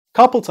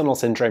Carpal tunnel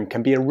syndrome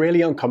can be a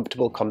really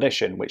uncomfortable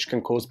condition which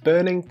can cause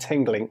burning,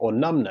 tingling or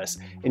numbness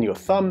in your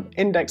thumb,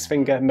 index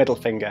finger, middle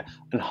finger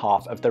and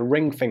half of the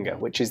ring finger,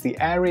 which is the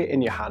area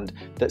in your hand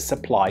that's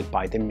supplied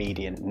by the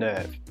median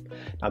nerve.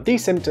 Now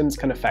these symptoms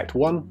can affect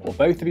one or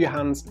both of your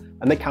hands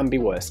and they can be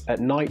worse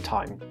at night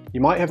time. You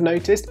might have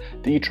noticed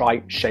that you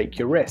try shake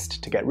your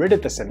wrist to get rid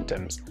of the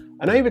symptoms,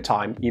 and over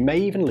time you may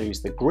even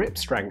lose the grip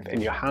strength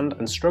in your hand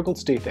and struggle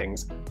to do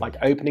things like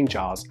opening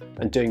jars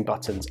and doing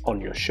buttons on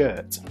your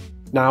shirt.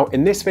 Now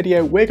in this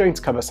video we're going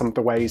to cover some of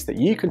the ways that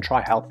you can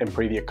try help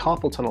improve your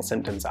carpal tunnel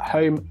symptoms at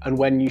home and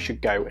when you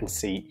should go and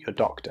see your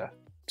doctor.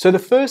 So the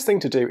first thing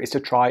to do is to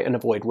try and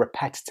avoid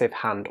repetitive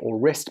hand or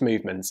wrist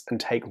movements and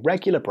take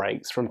regular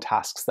breaks from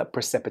tasks that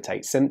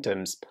precipitate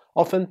symptoms.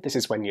 Often this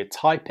is when you're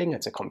typing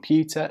at a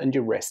computer and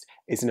your wrist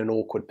is in an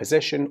awkward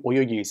position or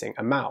you're using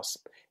a mouse.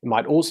 It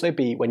might also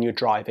be when you're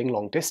driving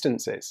long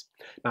distances.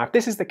 Now if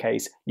this is the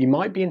case, you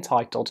might be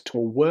entitled to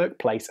a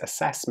workplace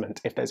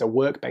assessment if there's a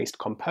work-based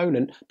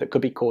component that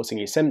could be causing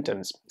you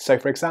symptoms. So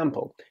for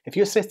example, if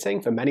you're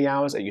sitting for many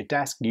hours at your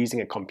desk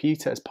using a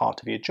computer as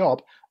part of your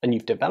job and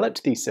you've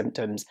developed these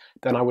symptoms,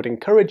 then I would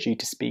encourage you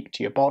to speak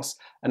to your boss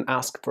and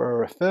ask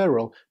for a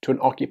referral to an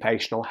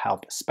occupational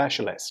health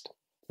specialist.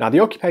 Now,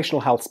 the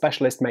occupational health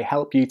specialist may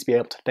help you to be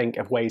able to think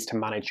of ways to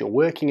manage your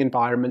working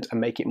environment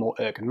and make it more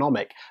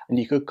ergonomic, and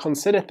you could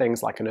consider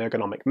things like an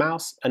ergonomic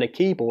mouse and a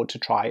keyboard to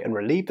try and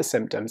relieve the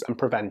symptoms and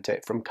prevent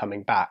it from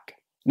coming back.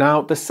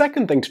 Now, the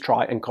second thing to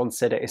try and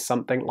consider is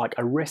something like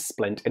a wrist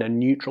splint in a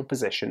neutral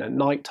position at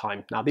night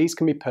time. Now, these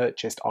can be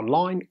purchased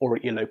online or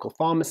at your local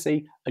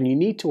pharmacy, and you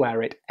need to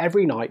wear it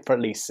every night for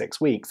at least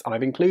 6 weeks. And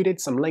I've included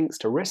some links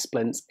to wrist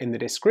splints in the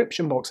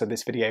description box of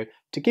this video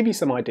to give you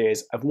some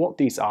ideas of what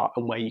these are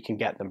and where you can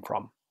get them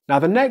from. Now,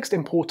 the next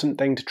important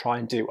thing to try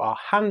and do are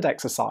hand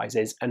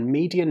exercises and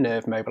median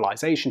nerve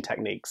mobilization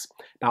techniques.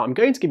 Now, I'm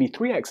going to give you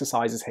 3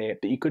 exercises here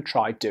that you could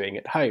try doing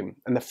at home.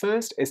 And the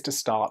first is to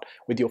start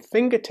with your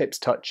fingertips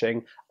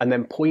touching and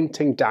then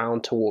pointing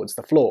down towards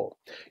the floor.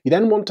 You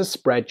then want to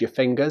spread your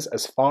fingers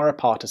as far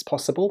apart as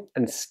possible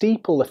and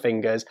steeple the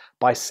fingers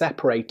by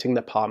separating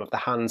the palm of the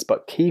hands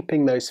but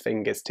keeping those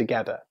fingers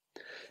together.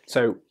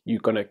 So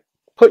you're going to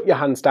put your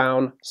hands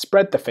down,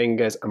 spread the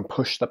fingers and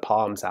push the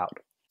palms out.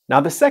 Now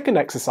the second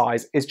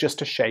exercise is just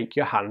to shake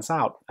your hands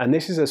out, and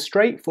this is as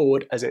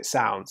straightforward as it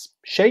sounds.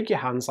 Shake your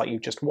hands like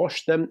you've just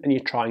washed them and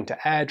you're trying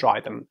to air dry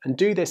them, and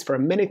do this for a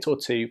minute or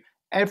two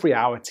every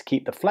hour to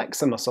keep the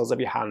flexor muscles of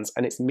your hands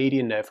and its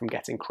median nerve from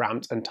getting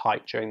cramped and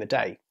tight during the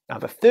day. Now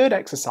the third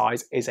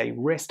exercise is a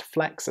wrist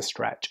flexor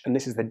stretch, and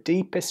this is the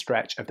deepest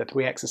stretch of the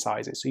 3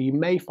 exercises, so you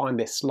may find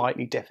this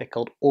slightly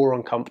difficult or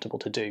uncomfortable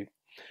to do.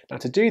 Now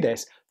to do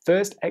this,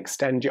 first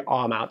extend your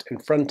arm out in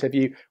front of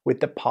you with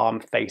the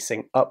palm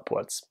facing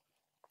upwards.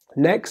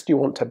 Next, you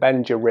want to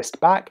bend your wrist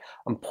back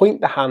and point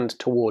the hand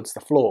towards the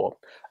floor.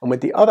 And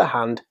with the other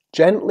hand,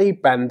 gently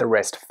bend the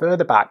wrist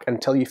further back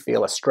until you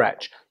feel a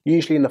stretch,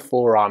 usually in the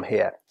forearm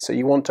here. So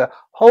you want to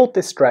hold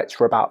this stretch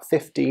for about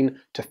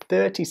 15 to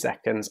 30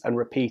 seconds and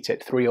repeat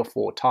it 3 or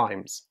 4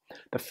 times.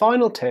 The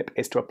final tip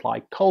is to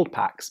apply cold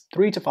packs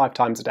 3 to 5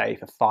 times a day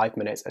for 5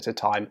 minutes at a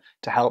time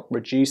to help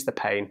reduce the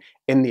pain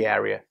in the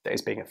area that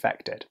is being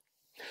affected.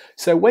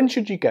 So when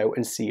should you go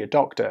and see your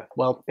doctor?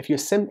 Well, if your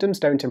symptoms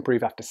don't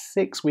improve after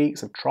 6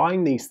 weeks of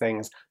trying these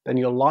things, then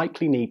you'll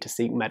likely need to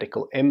seek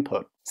medical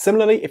input.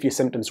 Similarly, if your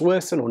symptoms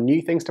worsen or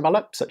new things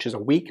develop, such as a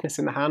weakness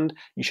in the hand,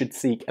 you should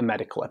seek a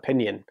medical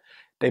opinion.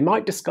 They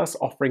might discuss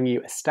offering you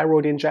a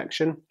steroid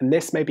injection, and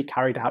this may be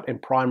carried out in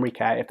primary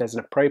care if there's an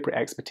appropriate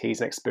expertise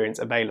and experience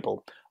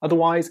available.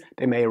 Otherwise,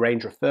 they may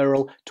arrange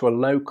referral to a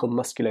local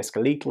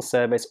musculoskeletal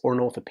service or an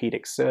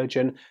orthopedic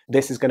surgeon.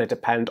 This is going to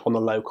depend on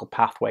the local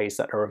pathways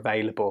that are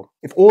available.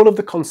 If all of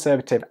the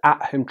conservative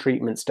at-home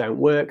treatments don't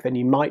work, then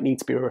you might need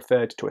to be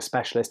referred to a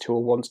specialist who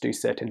will want to do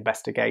certain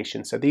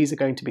investigations. So these are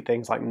going to be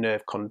things like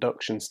nerve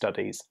conduction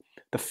studies.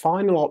 The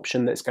final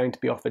option that's going to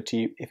be offered to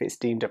you if it's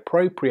deemed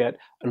appropriate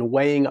and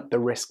weighing up the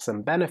risks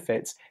and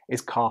benefits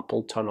is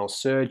carpal tunnel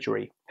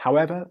surgery.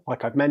 However,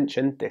 like I've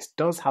mentioned, this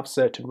does have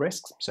certain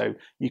risks, so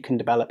you can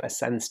develop a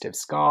sensitive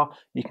scar,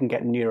 you can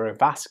get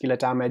neurovascular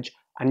damage,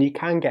 and you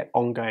can get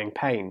ongoing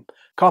pain.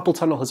 Carpal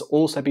tunnel has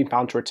also been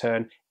found to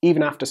return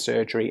even after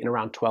surgery in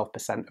around 12%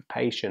 of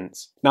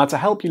patients. Now, to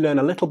help you learn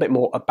a little bit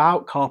more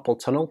about carpal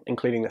tunnel,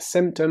 including the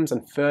symptoms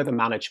and further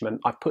management,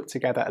 I've put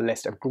together a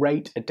list of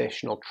great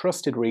additional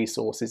trusted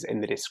resources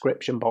in the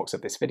description box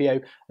of this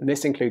video, and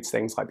this includes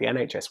things like the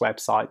NHS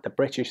website, the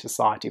British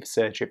Society for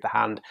Surgery of the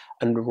Hand,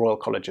 and the Royal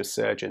College of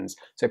Surgeons.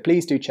 So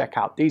please do check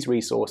out these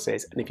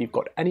resources, and if you've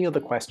got any other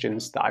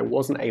questions that I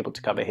wasn't able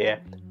to cover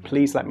here,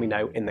 please let me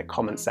know in the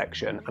comments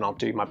section and I'll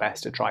do my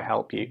best to try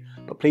help you.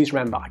 But please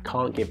remember, I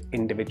can't give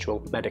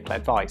individual medical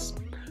advice.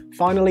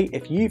 Finally,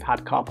 if you've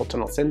had carpal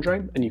tunnel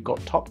syndrome and you've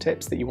got top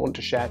tips that you want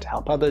to share to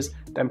help others,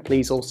 then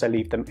please also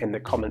leave them in the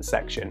comments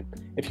section.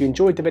 If you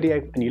enjoyed the video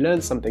and you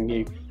learned something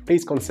new,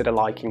 please consider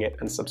liking it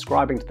and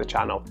subscribing to the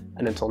channel.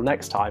 And until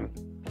next time,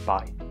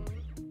 bye.